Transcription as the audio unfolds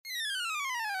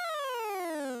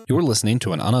You're listening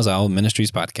to an Anazao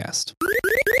Ministries podcast.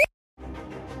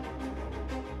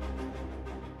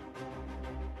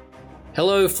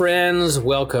 Hello, friends.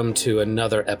 Welcome to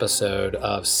another episode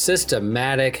of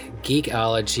Systematic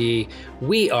Geekology.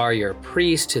 We are your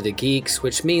priest to the geeks,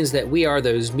 which means that we are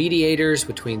those mediators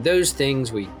between those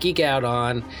things we geek out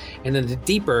on and then the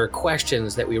deeper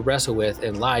questions that we wrestle with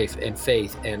in life and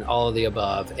faith and all of the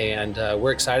above. And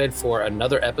we're excited for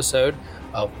another episode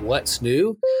of What's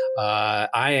New.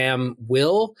 I am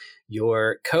Will,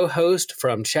 your co-host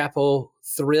from Chapel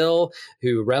Thrill,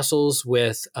 who wrestles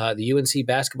with the UNC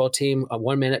basketball team.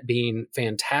 One minute being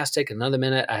fantastic, another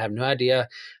minute I have no idea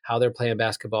how they're playing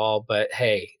basketball. But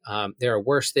hey, there are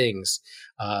worse things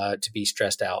to be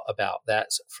stressed out about.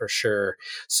 That's for sure.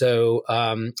 So,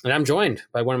 and I'm joined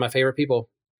by one of my favorite people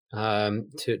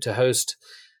to host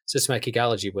Systematic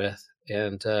Geekology with,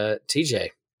 and TJ.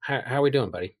 How are we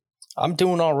doing, buddy? I'm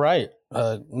doing all right.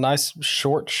 Nice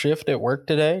short shift at work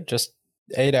today, just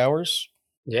 8 hours.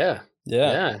 Yeah.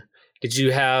 Did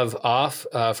you have off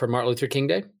for Martin Luther King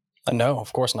Day? No,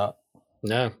 of course not.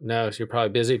 No. So you're probably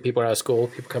busy. People are out of school.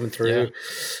 People coming through. Yeah.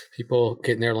 People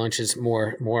getting their lunches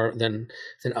more than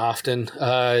often.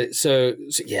 So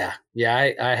yeah.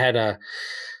 I had a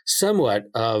somewhat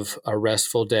of a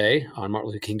restful day on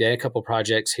Martin Luther King Day. A couple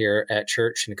projects here at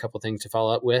church and a couple things to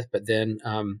follow up with. But then,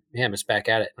 I'm just back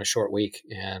at it in a short week.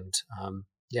 And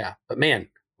but man,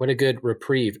 what a good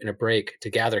reprieve and a break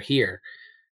to gather here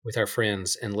with our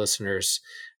friends and listeners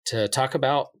to talk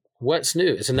about what's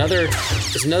new. It's another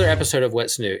episode of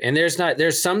What's New. And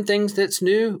there's some things that's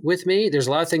new with me. There's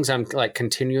a lot of things I'm like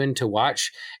continuing to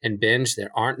watch and binge that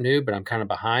aren't new, but I'm kind of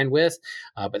behind with.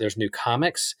 But there's new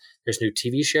comics. There's new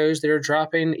TV shows that are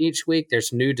dropping each week.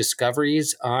 There's new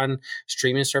discoveries on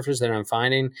streaming services that I'm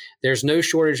finding. There's no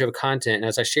shortage of content. And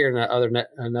as I shared in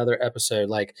another episode,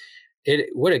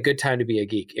 what a good time to be a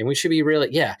geek. And we should be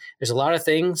there's a lot of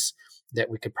things that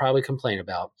we could probably complain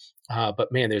about.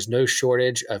 But man, there's no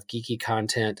shortage of geeky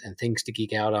content and things to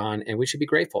geek out on, and we should be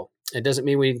grateful. It doesn't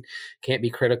mean we can't be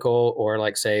critical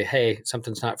or say, hey,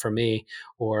 something's not for me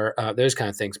or those kind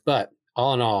of things. But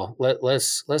all in all,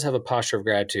 let's have a posture of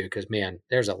gratitude because, man,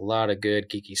 there's a lot of good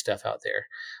geeky stuff out there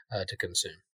to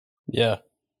consume. Yeah,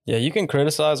 you can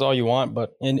criticize all you want,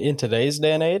 but in today's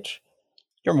day and age,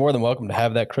 you're more than welcome to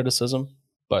have that criticism.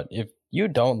 But if you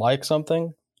don't like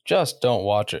something, just don't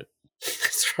watch it.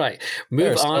 That's right.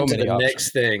 Move on to the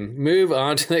next thing. Move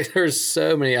on to there's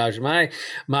so many options.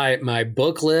 My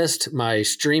book list, my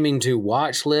streaming to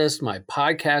watch list, my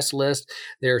podcast list,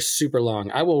 they're super long.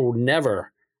 I will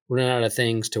never run out of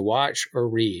things to watch or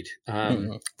read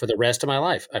for the rest of my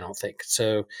life, I don't think.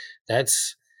 So that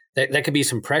could be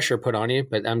some pressure put on you,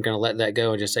 but I'm going to let that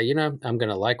go and just say, I'm going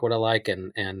to like what I like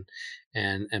and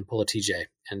pull a TJ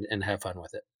and have fun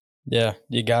with it. Yeah,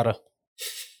 you gotta.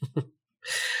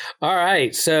 All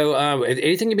right. So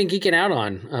anything you've been geeking out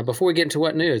on before we get into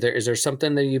what new? Is there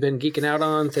something that you've been geeking out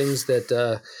on? Things that,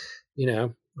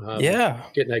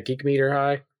 getting that geek meter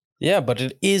high? Yeah, but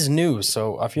it is new.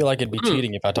 So I feel like it'd be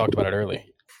cheating if I talked about it early.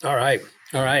 All right.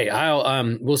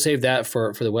 We'll save that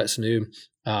for the What's New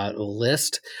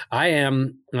list.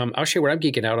 I'll share what I'm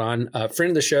geeking out on. A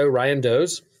friend of the show, Ryan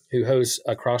Doze, who hosts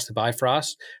Across the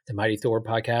Bifrost, the Mighty Thor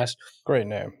podcast. Great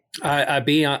name. I've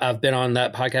been on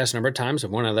that podcast a number of times.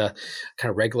 I'm one of the kind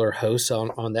of regular hosts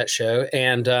on that show.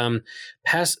 And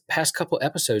past couple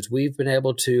episodes, we've been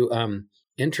able to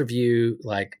interview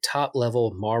top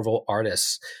level Marvel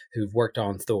artists who've worked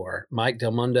on Thor. Mike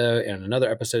Del Mundo, and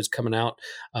another episode's coming out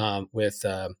with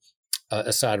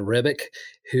Asad Ribic,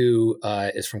 who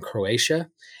is from Croatia.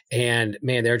 And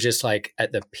man, they're just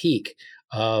at the peak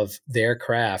of their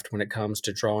craft when it comes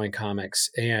to drawing comics,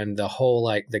 and the whole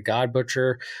the God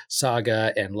Butcher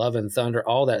saga and Love and Thunder,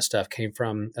 all that stuff came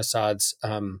from Assad's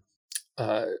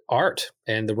art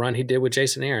and the run he did with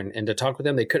Jason Aaron. And to talk with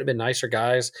them, they could have been nicer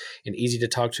guys and easy to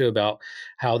talk to about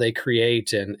how they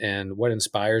create and what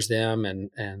inspires them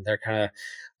and their kind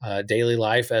of daily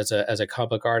life as a comic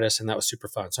book artist. And that was super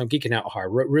fun. So I'm geeking out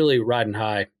hard, really riding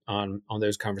high on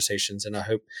those conversations. And I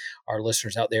hope our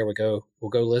listeners out there will go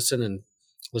listen to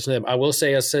them. I will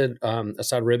say, Asad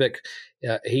Ribic,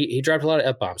 he dropped a lot of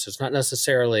F-bombs, so it's not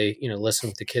necessarily, listen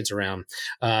with the kids around.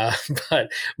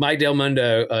 But Mike Del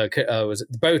Mundo was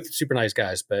both super nice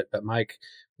guys, but Mike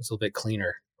was a little bit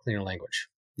cleaner language.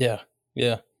 Yeah.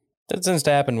 That tends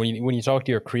to happen when you talk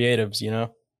to your creatives,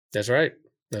 That's right.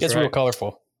 It gets real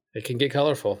colorful. It can get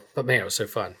colorful, but man, it was so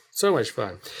fun. So much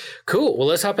fun. Cool. Well,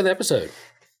 let's hop in the episode.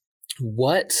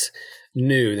 What's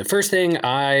new? The first thing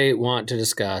I want to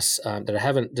discuss that I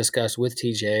haven't discussed with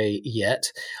TJ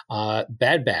yet,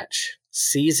 Bad Batch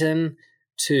Season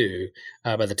 2.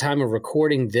 By the time of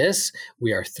recording this,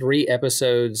 we are 3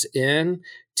 episodes in.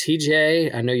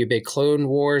 TJ, I know you're a big Clone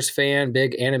Wars fan,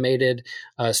 big animated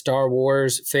Star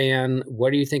Wars fan.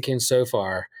 What are you thinking so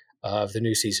far of the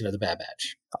new season of The Bad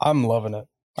Batch? I'm loving it.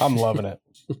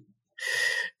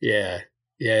 Yeah.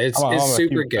 It's I'm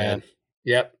super good. Fan.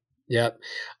 Yep.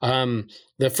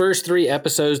 The first 3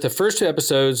 episodes, the first 2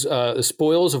 episodes, The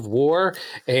Spoils of War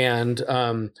and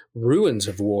Ruins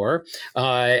of War,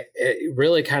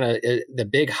 really kind of the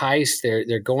big heist.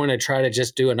 They're going to try to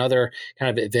just do another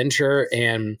kind of adventure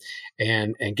and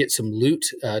get some loot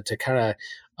to kind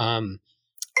of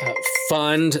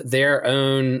fund their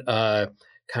own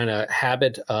kind of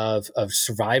habit of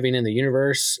surviving in the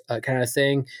universe kind of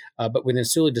thing. But we then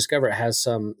slowly discover it has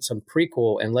some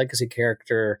prequel and legacy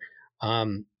character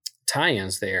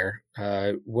tie-ins there.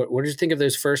 What did you think of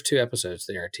those first 2 episodes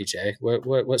there, TJ?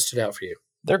 What stood out for you?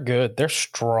 They're good. They're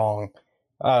strong.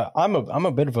 I'm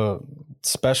a bit of a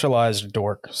specialized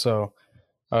dork, so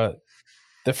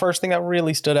the first thing that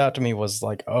really stood out to me was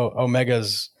like,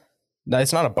 Omega's.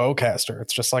 It's not a bowcaster.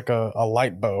 It's just like a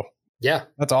light bow. Yeah,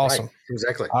 that's awesome. Right.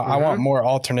 Exactly. I want more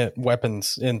alternate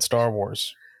weapons in Star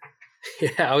Wars.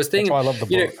 Yeah, I was thinking. That's why I love the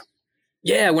book.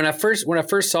 Yeah, when I first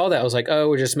saw that, I was like, oh,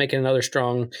 we're just making another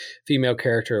strong female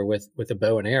character with a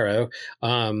bow and arrow,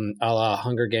 a la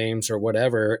Hunger Games or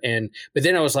whatever. But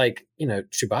then I was like,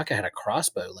 Chewbacca had a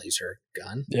crossbow laser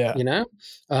gun. Yeah.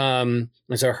 And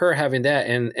so her having that,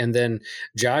 and then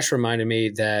Josh reminded me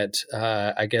that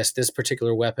I guess this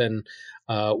particular weapon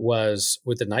was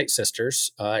with the Night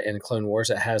Sisters in Clone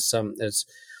Wars. It has some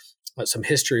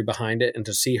history behind it, and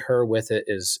to see her with it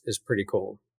is pretty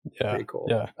cool. Yeah, pretty cool.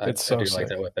 Yeah, I do like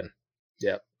that weapon.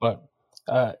 Yeah, but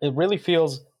it really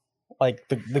feels like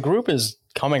the group is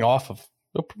coming off of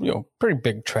a pretty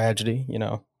big tragedy.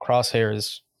 Crosshair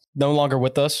is no longer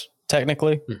with us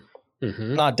technically,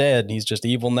 not dead. He's just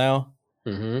evil now.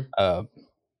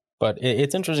 But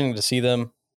it's interesting to see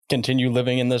them continue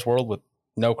living in this world with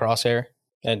no Crosshair,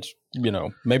 and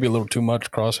maybe a little too much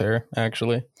Crosshair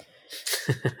actually.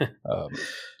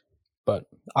 But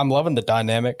I'm loving the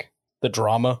dynamic. The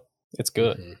drama, it's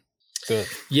good. Good.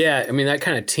 Yeah, I mean that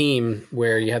kind of team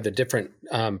where you have the different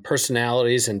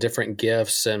personalities and different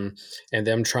gifts, and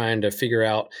them trying to figure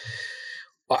out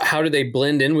how do they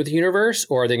blend in with the universe,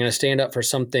 or are they going to stand up for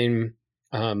something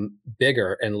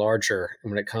bigger and larger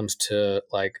when it comes to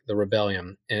like the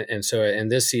rebellion. And so in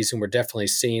this season, we're definitely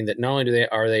seeing that not only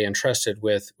are they entrusted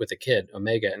with a kid,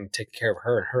 Omega, and taking care of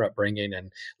her and her upbringing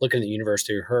and looking at the universe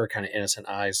through her kind of innocent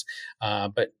eyes,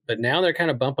 but now they're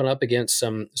kind of bumping up against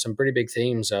some pretty big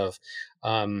themes of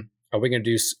are we going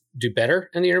to do better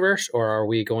in the universe, or are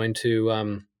we going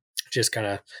to just kind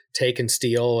of take and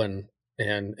steal and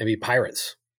be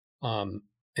pirates in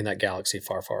that galaxy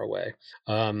far, far away.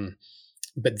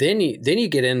 But then you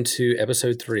get into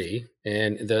episode 3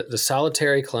 and the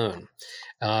solitary clone,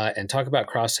 and talk about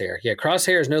Crosshair. Yeah,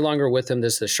 Crosshair is no longer with him.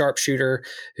 This is the sharpshooter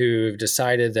who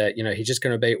decided that he's just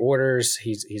going to obey orders.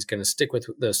 He's going to stick with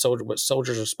what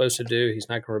soldiers are supposed to do. He's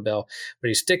not going to rebel, but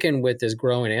he's sticking with this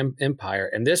growing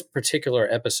empire. And this particular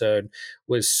episode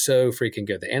was so freaking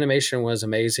good. The animation was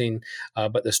amazing,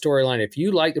 but the storyline. If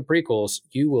you like the prequels,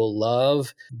 you will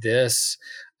love this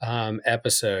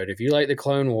episode. If you like the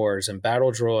Clone Wars and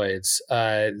battle droids,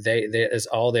 they it's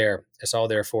all there. It's all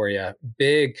there for you.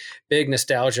 Big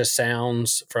nostalgia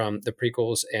sounds from the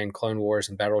prequels and Clone Wars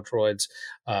and battle droids.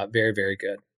 Very, very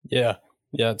good. Yeah,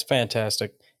 it's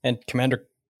fantastic. And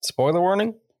spoiler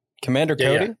warning, Commander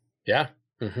Cody. Yeah.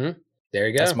 Mm-hmm. There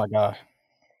you go. That's my guy.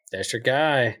 That's your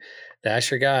guy. That's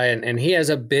your guy. And he has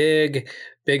a big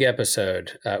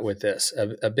episode with this,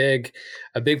 a big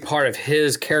part of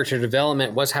his character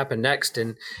development, what's happened next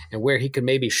and where he could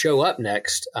maybe show up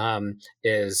next,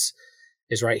 is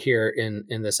right here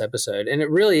in this episode. And it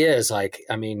really is like,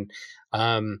 I mean,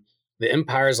 the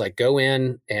Empire's like, go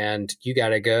in and you got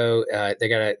to go, they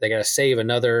got to save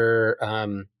another,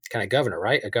 kind of governor,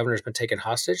 right? A governor's been taken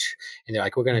hostage, and they're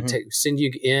like, we're going to send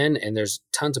you in, and there's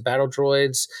tons of battle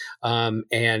droids, and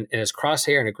it's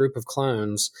Crosshair and a group of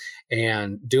clones,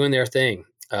 and doing their thing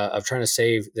of trying to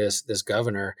save this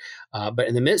governor. But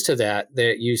in the midst of that,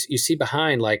 you see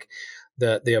behind like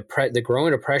the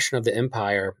growing oppression of the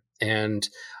Empire, and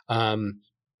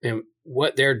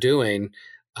what they're doing.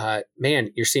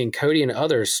 Man, you're seeing Cody and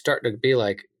others start to be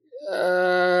like,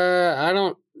 I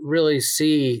don't really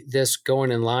see this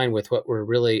going in line with what we're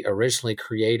really originally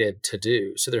created to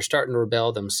do. So they're starting to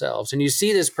rebel themselves. And you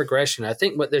see this progression. I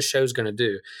think what this show's going to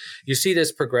do, you see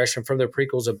this progression from the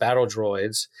prequels of battle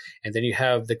droids, and then you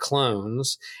have the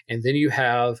clones, and then you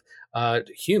have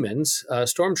humans,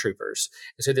 stormtroopers.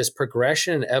 And so this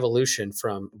progression and evolution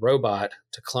from robot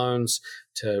to clones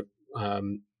to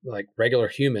like regular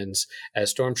humans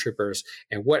as stormtroopers,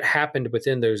 and what happened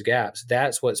within those gaps,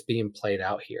 that's what's being played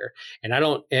out here. And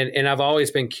I've always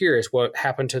been curious what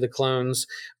happened to the clones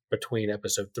between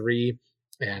episode 3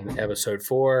 and episode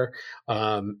 4.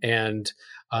 We're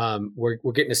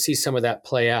getting to see some of that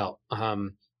play out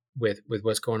with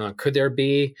what's going on. Could there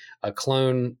be a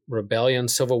clone rebellion,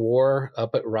 civil war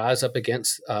rise up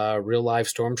against real life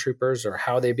stormtroopers, or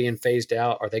how are they being phased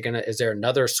out? Is there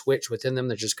another switch within them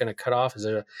that's just going to cut off? Is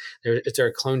there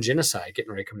a clone genocide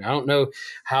getting ready to come? I don't know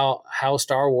how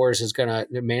Star Wars is going to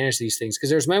manage these things, because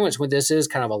there's moments when this is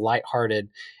kind of a lighthearted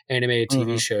animated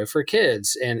TV show for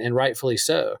kids, and rightfully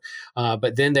so.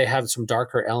 But then they have some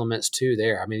darker elements too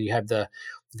there. I mean, you have the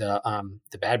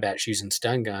Bad Batch using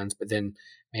stun guns, but then,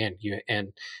 man,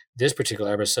 and this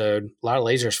particular episode, a lot of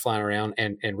lasers flying around,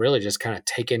 and really just kind of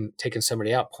taking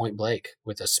somebody out point blank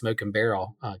with a smoking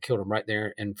barrel, killed him right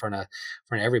there in front of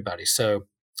everybody. So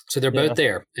they're both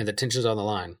there, and the tension's on the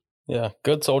line. Yeah,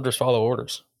 good soldiers follow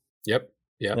orders. Yep.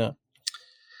 Yeah.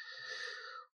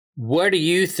 What do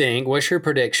you think? What's your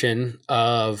prediction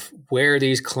of where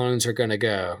these clones are going to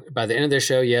go by the end of the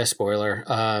show? Yes, spoiler.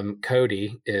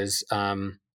 Cody is,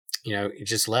 he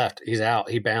just left. He's out.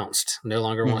 He bounced. No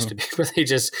longer wants to be, but he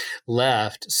just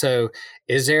left. So,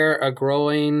 is there a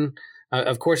growing?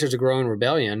 Of course, there's a growing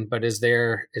rebellion, but is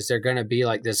there going to be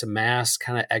like this mass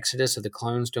kind of exodus of the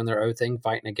clones doing their own thing,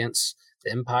 fighting against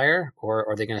the Empire, or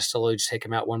are they going to slowly just take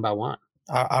them out one by one?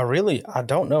 I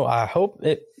don't know. I hope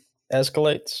it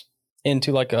escalates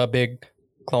into like a big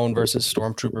clone versus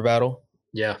stormtrooper battle.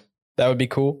 Yeah, that would be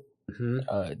cool.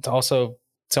 It's also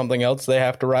something else they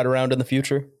have to ride around in the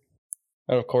future.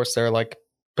 And of course, there are like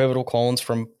pivotal clones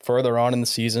from further on in the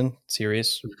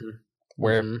series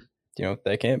where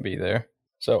they can't be there.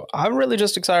 So I'm really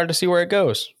just excited to see where it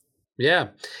goes. Yeah,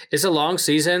 it's a long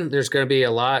season. There's going to be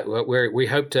a lot where we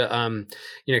hope to, kind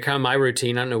of my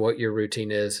routine. I don't know what your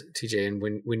routine is, TJ. And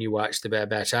when you watch The Bad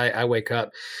Batch, I wake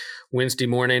up Wednesday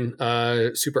morning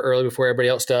super early before everybody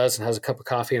else does, and has a cup of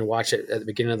coffee and watch it at the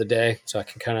beginning of the day, so I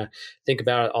can kind of think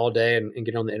about it all day and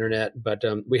get on the internet. But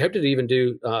we hope to even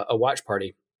do a watch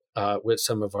party with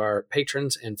some of our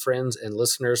patrons and friends and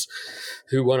listeners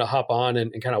who want to hop on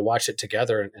and kind of watch it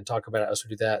together and talk about it as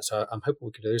we do that. So I'm hoping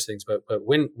we can do those things. But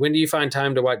when do you find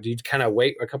time to watch? Do you kind of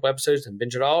wait a couple episodes and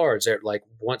binge it all, or is it like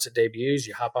once it debuts,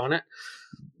 you hop on it?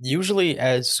 Usually,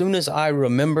 as soon as I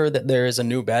remember that there is a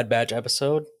new Bad Batch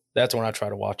episode, that's when I try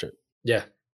to watch it. Yeah,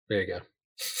 there you go.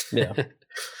 Yeah,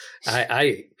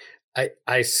 I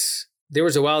there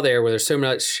was a while there where there's so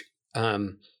much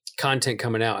content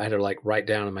coming out. I had to like write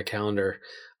down on my calendar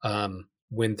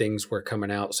when things were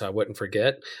coming out so I wouldn't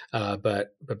forget.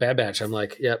 But Bad Batch, I'm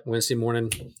like, yep, Wednesday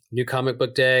morning, new comic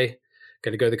book day.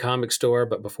 Going to go to the comic store,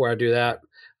 but before I do that,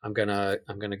 I'm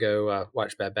gonna go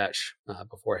watch Bad Batch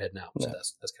before heading out. So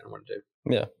that's kind of what I do.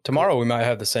 Yeah, tomorrow we might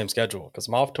have the same schedule because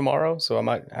I'm off tomorrow, so I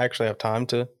might actually have time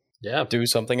to do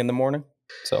something in the morning.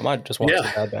 So I might just watch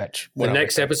the Bad Batch. The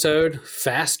next episode,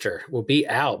 Faster, will be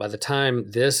out by the time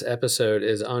this episode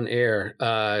is on air.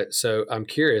 So I'm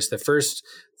curious. The first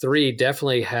 3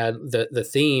 definitely had the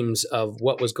themes of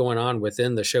what was going on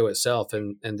within the show itself,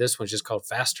 and this one's just called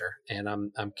Faster. And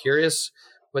I'm curious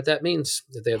what that means.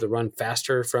 If they have to run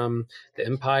faster from the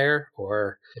Empire,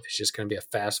 or if it's just going to be a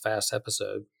fast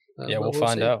episode. We'll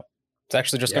find out. It's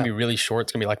actually just going to be really short.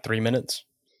 It's going to be like 3 minutes.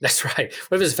 That's right.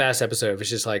 What if it's a fast episode? If it's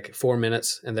just like 4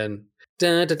 minutes and then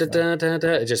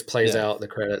it just plays out the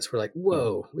credits. We're like,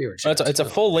 whoa, we were just... It's a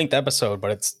full length episode,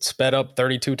 but it's sped up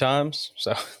 32 times.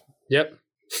 So, yep.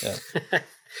 Yeah.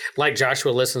 Like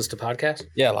Joshua listens to podcasts?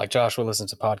 Yeah, like Joshua listens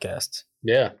to podcasts.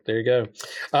 Yeah, there you go.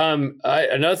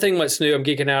 Another thing what's new I'm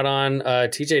geeking out on,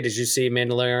 TJ, did you see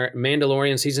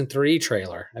Mandalorian Season 3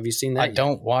 trailer? Have you seen that yet?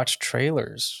 Don't watch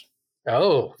trailers.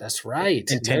 Oh, that's right.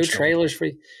 No trailers for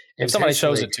you. If somebody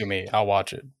shows it to me, I'll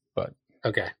watch it. But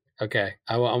Okay.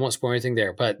 I won't spoil anything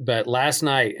there. But last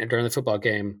night during the football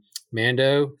game,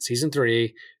 Mando Season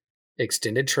 3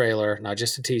 extended trailer, not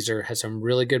just a teaser, has some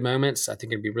really good moments. I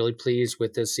think I'd be really pleased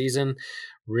with this season.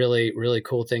 Really, really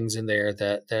cool things in there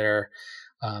that are.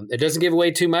 It doesn't give away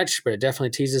too much, but it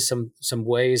definitely teases some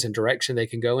ways and direction they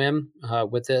can go in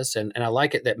with this. And I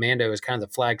like it that Mando is kind of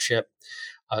the flagship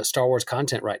Star Wars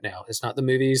content right now. It's not the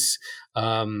movies.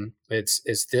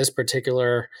 It's this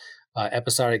particular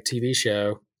episodic TV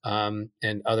show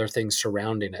and other things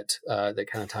surrounding it that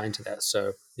kind of tie into that.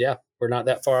 So yeah, we're not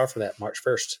that far off of that. March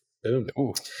 1st. Boom.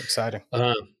 Ooh, exciting.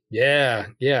 Yeah.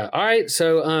 All right.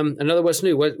 So another what's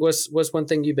new. What's one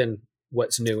thing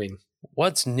what's newing?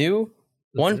 What's new?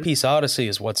 One Piece Odyssey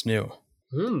is what's new.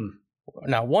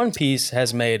 Now, One Piece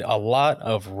has made a lot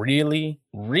of really,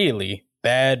 really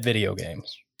bad video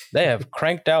games. They have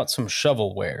cranked out some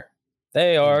shovelware.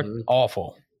 They are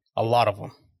awful. A lot of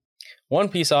them. One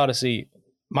Piece Odyssey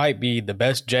might be the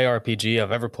best JRPG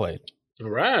I've ever played.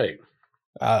 Right.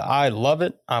 I love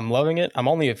it. I'm loving it. I'm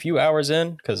only a few hours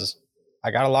in because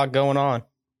I got a lot going on.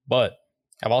 But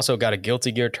I've also got a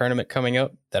Guilty Gear tournament coming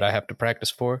up that I have to practice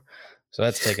for. So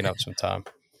that's taking up some time.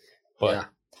 But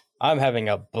I'm having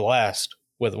a blast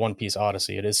with One Piece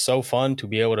Odyssey. It is so fun to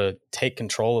be able to take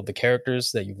control of the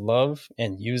characters that you love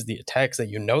and use the attacks that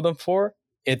you know them for.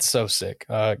 It's so sick.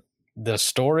 The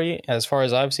story, as far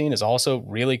as I've seen, is also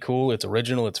really cool. It's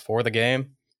original. It's for the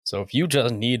game. So if you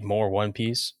just need more One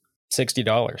Piece,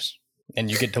 $60,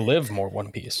 and you get to live more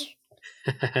One Piece.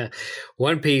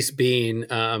 One Piece being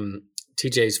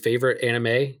TJ's favorite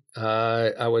anime,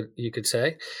 you could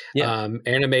say,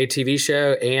 anime TV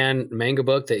show and manga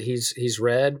book that he's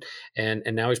read, and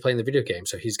now he's playing the video game.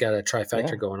 So he's got a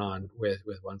trifecta going on with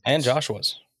One Piece. And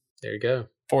Joshua's. There you go.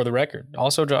 For the record,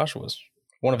 also Joshua's.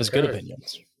 One of his good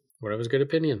opinions. One of his good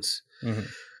opinions.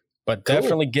 But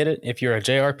definitely get it if you're a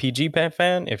JRPG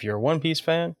fan, if you're a One Piece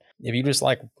fan, if you just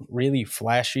like really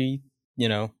flashy,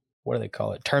 what do they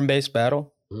call it? Turn-based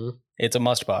battle. It's a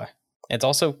must buy. It's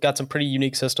also got some pretty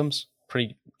unique systems,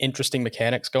 pretty interesting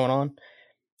mechanics going on.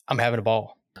 I'm having a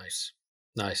ball.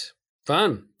 Nice.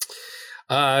 Fun.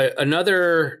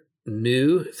 Another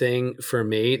new thing for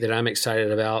me that I'm excited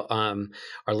about.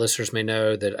 Our listeners may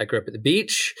know that I grew up at the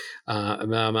beach.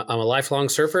 I'm a lifelong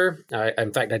surfer.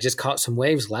 In fact, I just caught some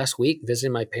waves last week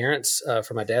visiting my parents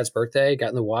for my dad's birthday. Got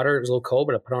in the water. It was a little cold,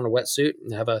 but I put on a wetsuit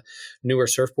and have a newer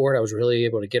surfboard. I was really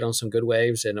able to get on some good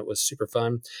waves, and it was super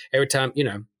fun. Every time,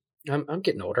 I'm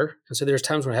getting older. And so there's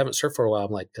times when I haven't surfed for a while.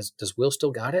 I'm like, does Will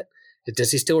still got it?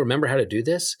 Does he still remember how to do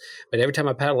this? But every time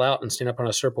I paddle out and stand up on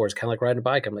a surfboard, it's kind of like riding a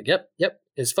bike. I'm like, yep,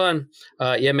 it's fun.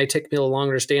 It may take me a little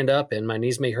longer to stand up and my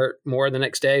knees may hurt more the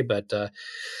next day. But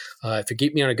if you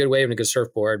keep me on a good wave and a good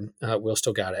surfboard, Will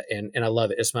still got it. And I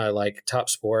love it. It's my top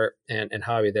sport and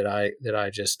hobby that I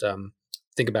just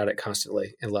think about it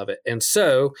constantly and love it. And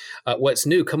so what's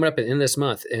new coming up in this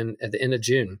month and at the end of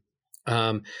June,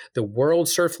 the World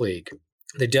Surf League,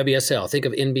 the WSL, think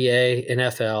of NBA,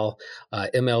 NFL,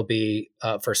 MLB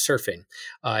for surfing,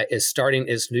 is starting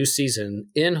its new season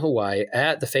in Hawaii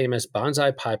at the famous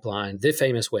Banzai Pipeline, the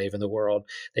famous wave in the world.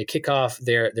 They kick off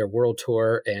their world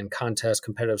tour and contest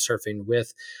competitive surfing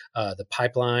with the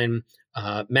Pipeline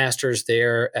Masters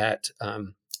there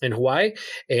in Hawaii,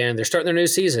 and they're starting their new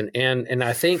season. And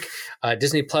I think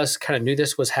Disney Plus kind of knew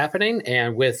this was happening,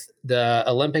 and with the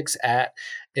Olympics at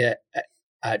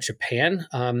Japan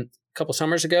a couple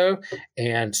summers ago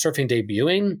and surfing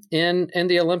debuting in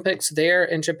the Olympics there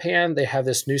in Japan, they have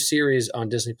this new series on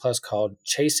Disney Plus called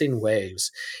Chasing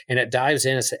Waves. And it dives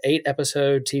in. It's an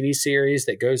 8-episode TV series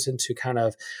that goes into kind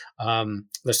of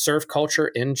the surf culture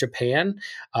in Japan.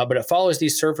 But it follows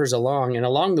these surfers along. And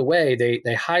along the way,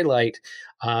 they highlight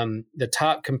the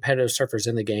top competitive surfers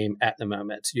in the game at the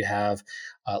moment. You have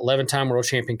 11-time world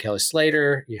champion Kelly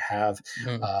Slater. You have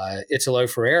Italo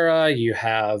Ferreira. You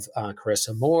have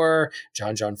Carissa Moore,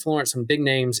 John Florence. Some big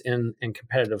names in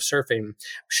competitive surfing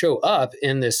show up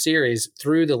in this series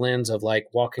through the lens of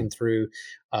walking through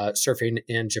surfing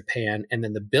in Japan. And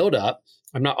then the build up,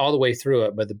 I'm not all the way through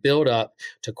it, but the build up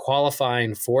to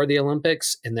qualifying for the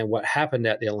Olympics and then what happened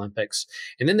at the Olympics.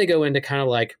 And then they go into kind of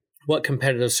what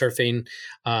competitive surfing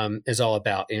is all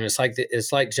about. It's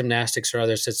like gymnastics or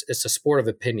others. It's a sport of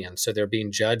opinion. So they're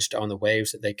being judged on the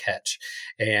waves that they catch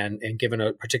and given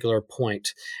a particular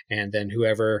point. And then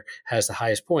whoever has the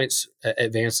highest points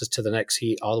advances to the next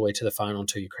heat all the way to the final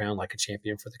until you crown like a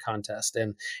champion for the contest.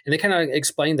 And they kind of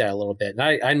explain that a little bit.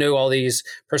 And I know all these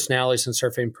personalities in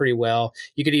surfing pretty well.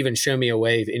 You could even show me a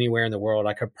wave anywhere in the world.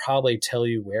 I could probably tell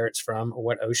you where it's from or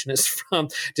what ocean it's from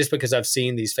just because I've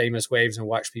seen these famous waves and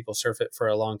watched people surf it for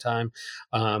a long time.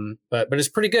 But it's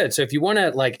pretty good. So if you want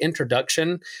a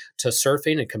introduction to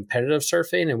surfing and competitive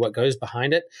surfing and what goes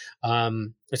behind it,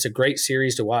 it's a great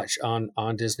series to watch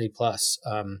on Disney Plus.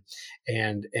 I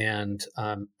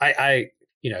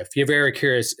if you're very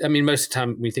curious, most of the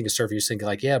time when you think of surfing, you think a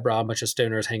bunch of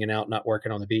stoners hanging out, not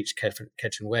working on the beach,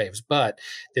 catching waves. But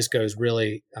this goes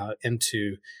really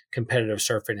into competitive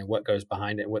surfing and what goes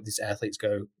behind it, and what these athletes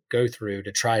go through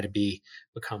to try to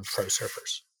become pro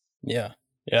surfers. Yeah.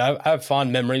 I have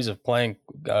fond memories of playing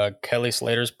Kelly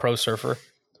Slater's Pro Surfer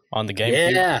on the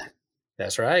GameCube. Yeah,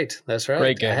 That's right. That's right.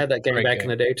 Great game. I had that game Great back game.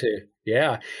 in the day too.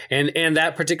 Yeah, and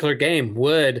that particular game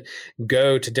would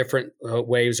go to different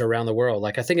waves around the world.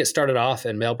 Like I think it started off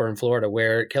in Melbourne, Florida,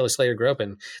 where Kelly Slater grew up.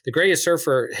 And the greatest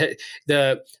surfer,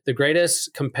 the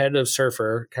greatest competitive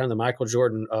surfer, kind of the Michael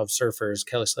Jordan of surfers,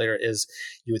 Kelly Slater is.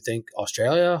 You would think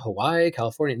Australia, Hawaii,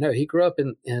 California. No, he grew up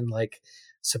in like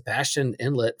Sebastian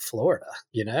Inlet, Florida.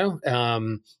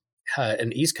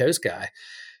 An East Coast guy.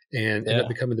 And ended up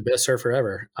becoming the best surfer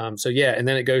ever. And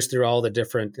then it goes through all the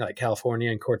different like California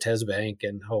and Cortez Bank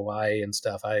and Hawaii and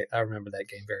stuff. I remember that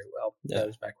game very well. Yeah. That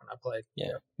was back when I played.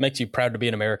 Yeah, makes you proud to be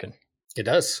an American. It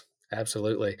does.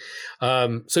 Absolutely.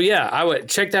 I would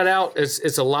check that out.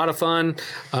 It's a lot of fun.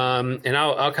 And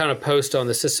I'll kind of post on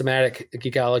the Systematic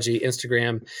Geekology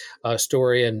Instagram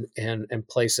story and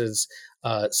places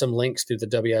some links through the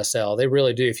WSL. They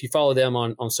really do. If you follow them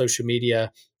on social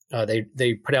media,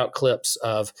 they put out clips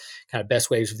of kind of best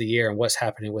waves of the year and what's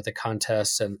happening with the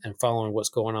contests and following what's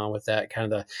going on with that.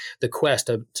 Kind of the quest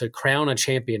to crown a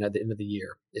champion at the end of the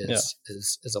year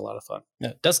is a lot of fun.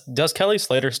 Yeah. Does Kelly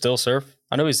Slater still surf?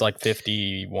 I know he's like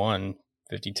 51,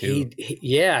 52.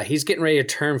 He's getting ready to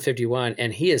turn 51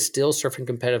 and he is still surfing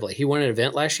competitively. He won an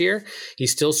event last year.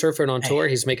 He's still surfing on tour.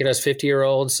 He's making us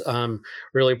 50-year-olds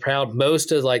really proud.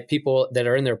 Most of like people that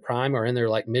are in their prime are in their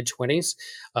like mid 20s.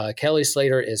 Kelly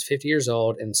Slater is 50 years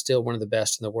old and still one of the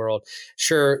best in the world.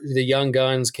 Sure, the young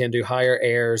guns can do higher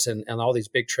airs and all these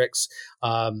big tricks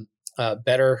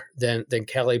better than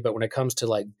Kelly, but when it comes to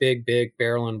like big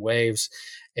barreling waves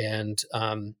and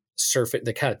surfing,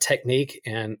 the kind of technique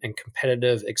and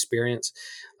competitive experience,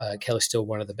 Kelly's still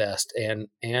one of the best.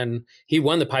 And he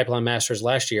won the Pipeline Masters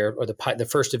last year, or the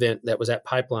first event that was at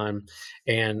Pipeline,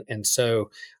 and so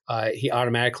he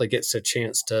automatically gets a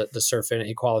chance to surf in it.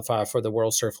 He qualified for the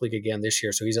World Surf League again this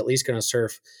year, so he's at least going to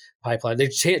surf Pipeline. The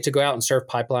chance to go out and surf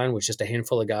Pipeline with just a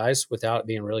handful of guys without it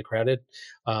being really crowded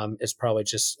is probably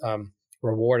just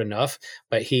reward enough.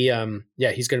 But he's going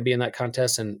to be in that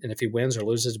contest, and if he wins or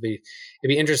loses, it'd be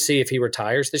interesting to see if he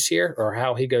retires this year or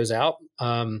how he goes out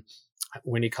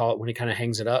when he kind of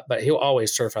hangs it up. But he'll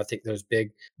always surf, I think, those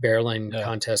big barreling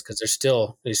contests because he's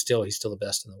still the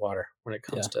best in the water when it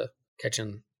comes to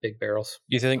catching big barrels.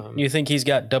 You think he's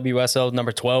got WSL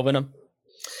number 12 in him?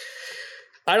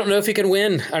 I don't know if he can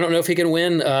win. I don't know if he can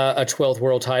win a 12th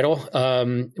world title.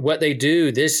 What they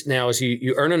do this now is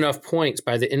you earn enough points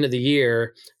by the end of the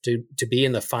year to be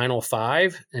in the final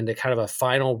five and to kind of a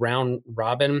final round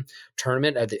robin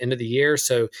tournament at the end of the year.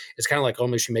 So it's kind of like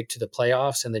almost you make to the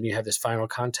playoffs and then you have this final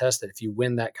contest that if you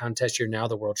win that contest, you're now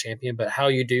the world champion. But how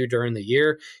you do during the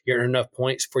year, you earn enough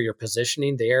points for your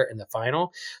positioning there in the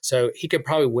final. So he could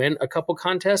probably win a couple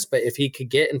contests, but if he could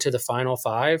get into the final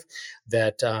five,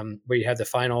 that where you have the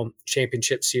final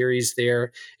championship series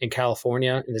there in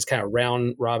California in this kind of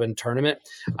round robin tournament,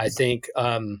 I think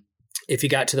if he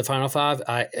got to the final five,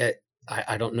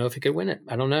 I don't know if he could win it.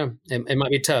 I don't know. It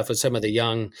might be tough with some of the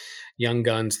young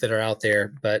guns that are out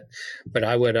there, but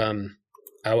I would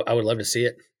love to see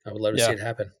it. I would love to see it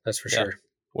happen. That's for sure.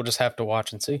 We'll just have to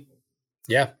watch and see.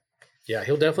 Yeah.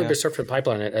 He'll definitely be surfing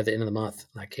Pipeline at the end of the month.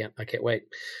 I can't wait.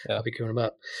 Yeah. I'll be queuing him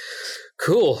up.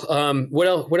 Cool.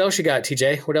 What else you got,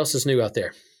 TJ? What else is new out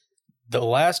there? The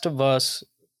Last of Us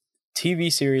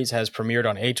TV series has premiered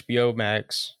on HBO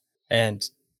Max, and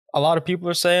a lot of people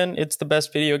are saying it's the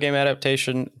best video game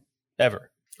adaptation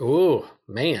ever. Oh,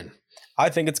 man. I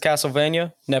think it's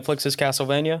Castlevania. Netflix is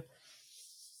Castlevania.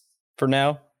 For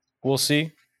now, we'll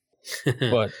see.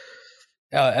 But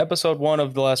episode 1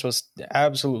 of The Last of Us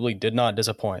absolutely did not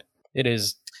disappoint.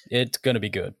 It's going to be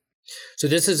good. So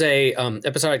this is a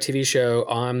episodic TV show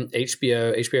on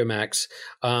HBO Max.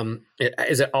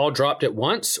 Is it all dropped at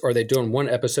once, or are they doing one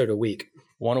episode a week?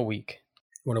 One a week.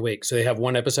 So they have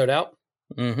one episode out?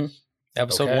 Mm-hmm.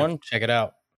 Episode 1, check it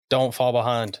out. Don't fall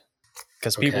behind,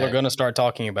 because people are going to start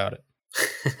talking about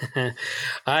it.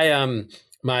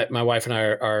 My wife and I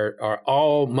are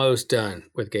almost done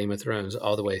with Game of Thrones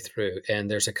all the way through,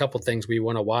 and there's a couple things we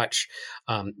want to watch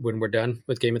when we're done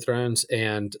with Game of Thrones,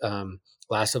 and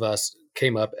Last of Us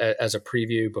came up as a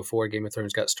preview before Game of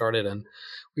Thrones got started, and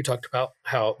we talked about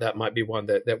how that might be one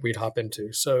that we'd hop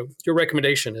into. So your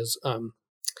recommendation is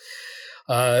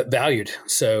valued.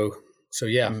 So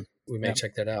yeah, we may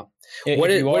check that out.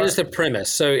 What is the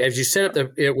premise? So as you set up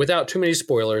without too many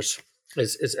spoilers,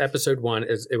 it's episode 1.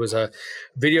 It was a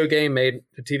video game made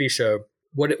a TV show.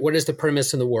 What is the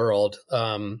premise in the world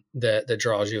that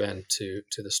draws you into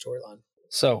the storyline?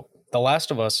 So The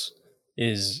Last of Us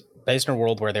is based in a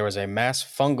world where there was a mass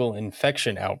fungal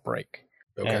infection outbreak.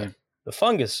 Okay. And the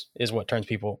fungus is what turns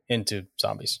people into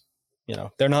zombies.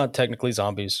 They're not technically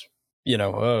zombies.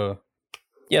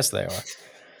 Yes, they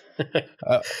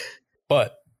are.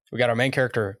 But we got our main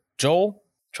character, Joel,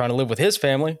 trying to live with his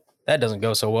family. That doesn't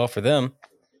go so well for them.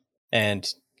 And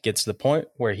gets to the point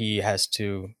where he has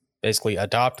to basically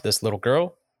adopt this little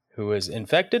girl who is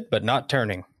infected but not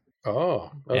turning.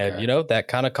 Oh, okay. And, that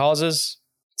kind of causes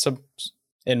some,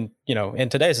 in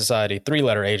today's society,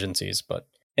 3-letter agencies. But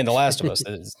in The Last of Us,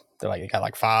 they're like, you got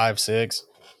like 5, 6.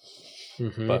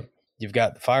 Mm-hmm. But you've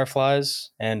got the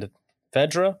Fireflies and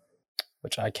Fedra,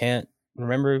 which I can't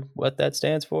remember what that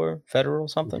stands for. Federal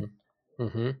something.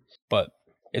 Mm-hmm. But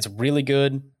it's really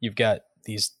good. You've got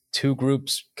these 2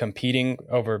 groups competing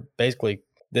over basically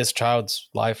this child's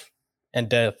life and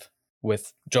death,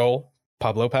 with Joel,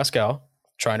 Pablo Pascal,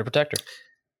 trying to protect her.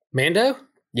 Mando?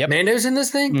 Yep. Mando's in this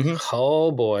thing? Mhm.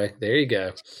 Oh boy. There you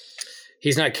go.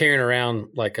 He's not carrying around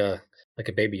like a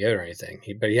baby Yoda or anything.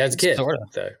 But he has a kid. Sort of.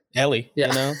 So. Ellie,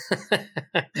 Yeah.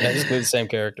 Basically the same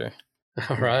character.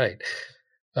 All right.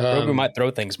 Grogu might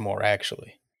throw things more,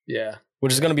 actually. Yeah.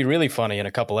 Which is going to be really funny in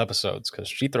a couple episodes because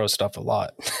she throws stuff a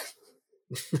lot.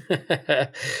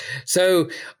 So,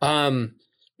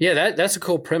 that's a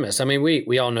cool premise. I mean,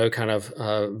 we all know kind of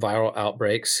viral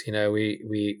outbreaks.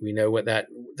 We know what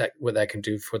that can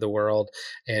do for the world,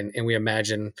 and we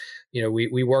imagine,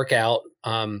 we work out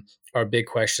our big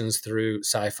questions through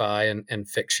sci-fi and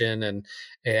fiction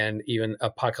and even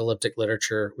apocalyptic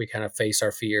literature. We kind of face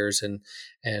our fears, and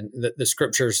the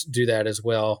scriptures do that as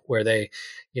well, where they,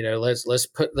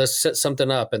 let's set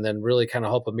something up and then really kind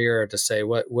of hold a mirror to say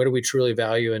what do we truly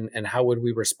value and how would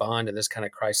we respond in this kind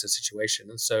of crisis situation.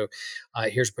 And so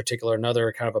here's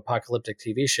another kind of apocalyptic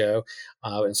TV show.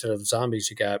 Instead of zombies,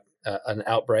 you got an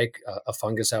outbreak, a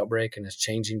fungus outbreak, and it's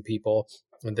changing people.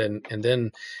 And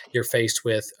then you're faced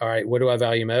with, all right, what do I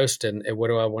value most, and what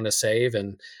do I want to save,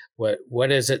 and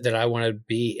what is it that I want to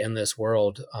be in this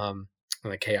world,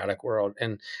 in a chaotic world?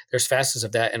 And there's facets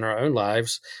of that in our own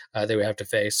lives that we have to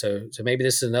face. So maybe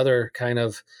this is another kind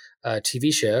of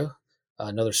TV show,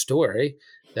 another story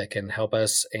that can help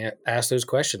us ask those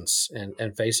questions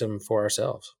and face them for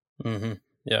ourselves. Mm-hmm.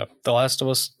 Yeah, The Last of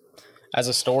Us as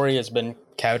a story has been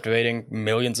captivating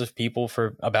millions of people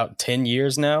for about 10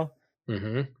 years now.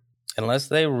 Mm-hmm. Unless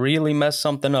they really mess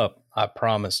something up, I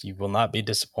promise you will not be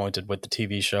disappointed with the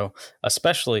TV show,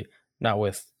 especially not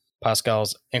with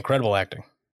Pascal's incredible acting.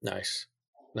 Nice.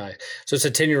 So it's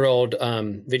a 10-year-old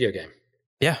video game.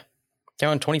 Yeah, came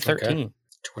out in 2013. Okay.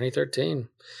 2013.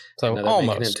 So almost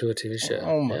making it to a TV show.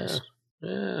 Almost.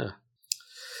 Yeah.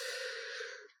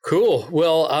 Cool.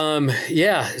 Well,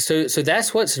 So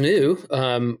that's what's new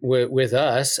with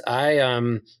us.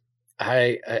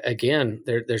 I again,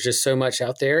 there's just so much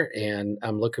out there, and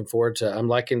I'm looking forward to. I'm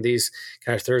liking these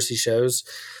kind of Thursday shows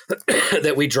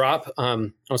that we drop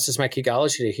on Systematic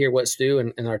Geekology to hear what's new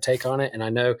and our take on it. And I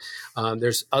know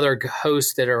there's other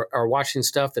hosts that are watching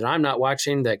stuff that I'm not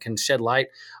watching that can shed light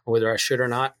on whether I should or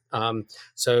not.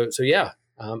 So yeah.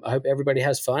 I hope everybody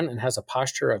has fun and has a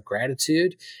posture of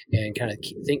gratitude and kind of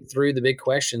think through the big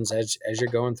questions as you're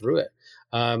going through it.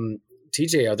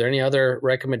 TJ, are there any other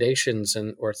recommendations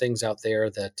or things out there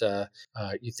that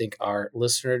you think our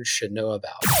listeners should know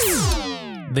about?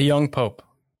 The Young Pope,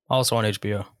 also on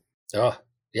HBO. Oh,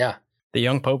 yeah. The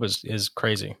Young Pope is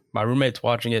crazy. My roommate's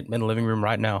watching it in the living room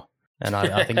right now, and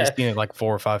I think he's seen it like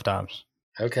 4 or 5 times.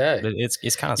 Okay. But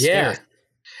it's kind of scary.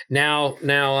 Now,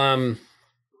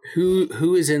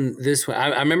 who is in this one?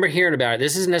 I remember hearing about it.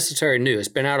 This isn't necessarily new. It's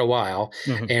been out a while,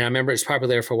 and I remember it's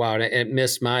popular for a while, and it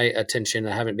missed my attention.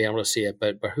 I haven't been able to see it,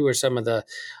 but who are some of the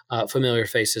familiar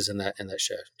faces in that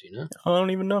show? Do you know? I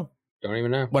don't even know. Don't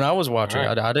even know. When I was watching,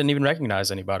 right. I didn't even recognize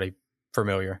anybody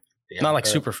familiar. Yeah, not like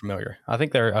super familiar. I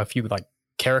think there are a few like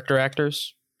character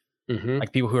actors,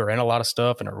 like people who are in a lot of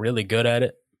stuff and are really good at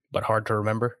it, but hard to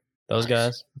remember. Those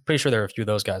guys. I'm pretty sure there are a few of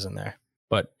those guys in there.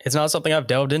 But it's not something I've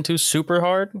delved into super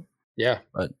hard. Yeah.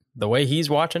 But the way he's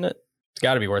watching it, it's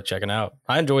got to be worth checking out.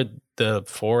 I enjoyed the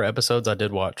 4 episodes I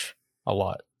did watch a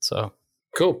lot. So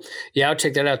cool. Yeah, I'll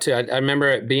check that out too. I remember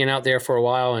it being out there for a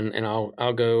while, and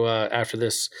I'll go after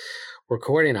this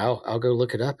recording. I'll go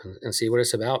look it up and see what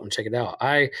it's about and check it out.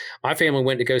 My family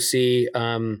went to go see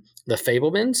The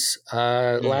Fabelmans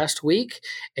last week,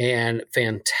 and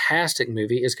fantastic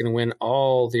movie. Is going to win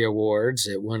all the awards.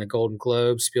 It won a Golden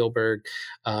Globe. Spielberg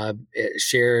it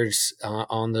shares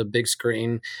on the big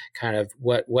screen kind of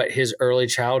what his early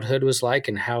childhood was like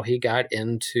and how he got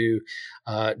into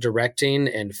directing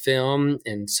and film,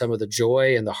 and some of the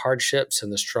joy and the hardships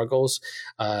and the struggles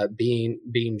being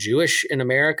Jewish in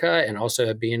America, and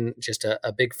also being just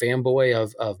a big fanboy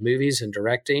of movies and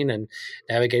directing and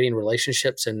navigating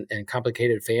relationships and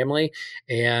complicated family.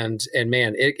 And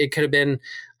man, it could have been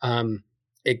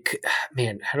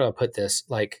man, how do I put this?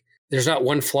 Like, there's not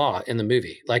one flaw in the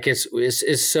movie. Like it's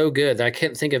so good that I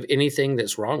can't think of anything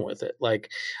that's wrong with it. Like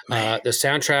the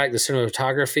soundtrack, the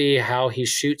cinematography, how he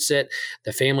shoots it,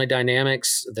 the family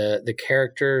dynamics, the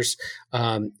characters.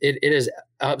 It is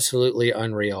absolutely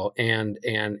unreal, and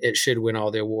it should win all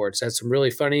the awards. That's some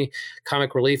really funny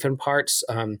comic relief in parts.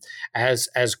 As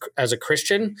a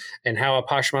Christian, and how I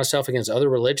posture myself against other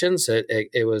religions,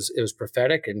 it was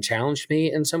prophetic and challenged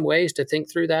me in some ways to think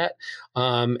through that.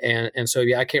 And so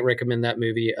yeah, I can't recommend that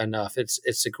movie enough.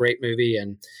 It's a great movie,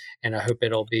 and I hope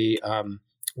it'll be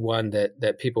one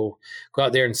that people go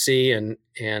out there and see, and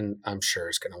I'm sure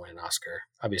it's going to win an Oscar.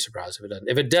 I'd be surprised if it doesn't.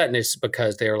 If it doesn't, it's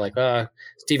because they're like,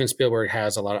 Steven Spielberg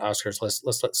has a lot of Oscars.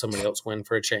 Let's let somebody else win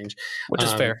for a change. Which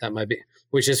is fair. That might be,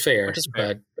 which is fair.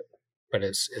 But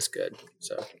it's good.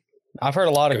 So I've heard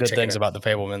a lot of good things about The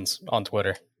Fabelmans on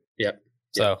Twitter. Yep.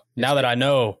 So now that I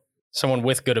know someone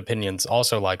with good opinions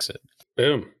also likes it,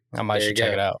 boom, I might should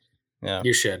check it out. Yeah,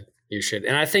 you should.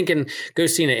 And I think go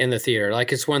seeing it in the theater.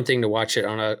 Like, it's one thing to watch it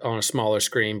on a smaller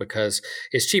screen because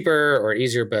it's cheaper or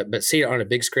easier, but see it on a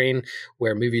big screen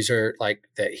where movies are like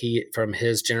that he from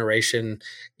his generation,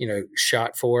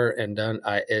 shot for and done.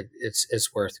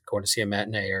 It's worth going to see a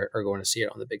matinee or going to see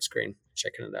it on the big screen,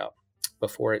 checking it out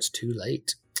before it's too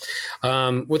late.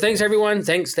 Well, thanks everyone.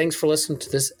 Thanks for listening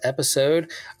to this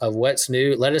episode of What's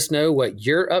New. Let us know what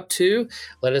you're up to.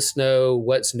 Let us know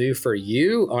what's new for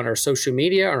you on our social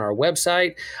media, on our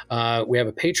website. We have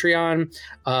a Patreon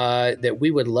that we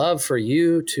would love for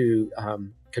you to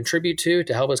contribute to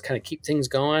help us kind of keep things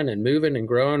going and moving and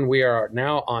growing. We are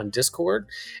now on Discord,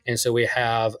 and so we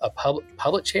have a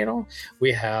public channel.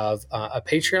 We have a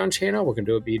Patreon channel. We're going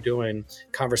to be doing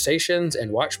conversations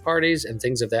and watch parties and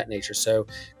things of that nature. So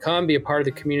come be a part of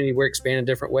the community. We're expanding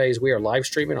different ways. We are live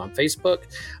streaming on Facebook.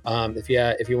 If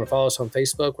you want to follow us on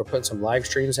Facebook, we're putting some live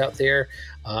streams out there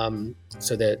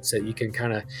so that you can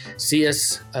kind of see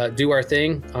us do our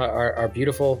thing, our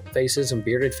beautiful faces and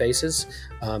bearded faces.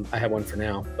 I have one for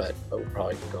now, but we'll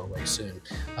probably go away soon.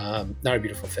 Not a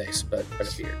beautiful face, but a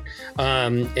beard.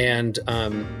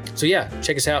 So yeah,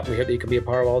 check us out. We hope that you can be a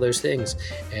part of all those things.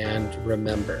 And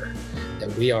remember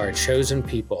that we are a chosen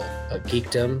people, a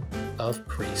geekdom of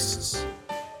priests.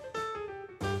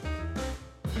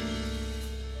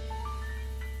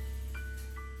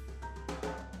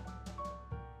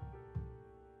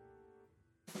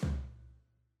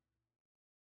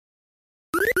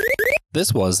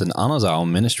 This was an Anazao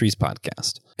Ministries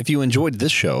podcast. If you enjoyed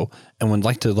this show and would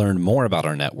like to learn more about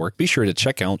our network, be sure to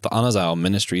check out the Anazao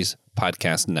Ministries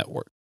Podcast Network.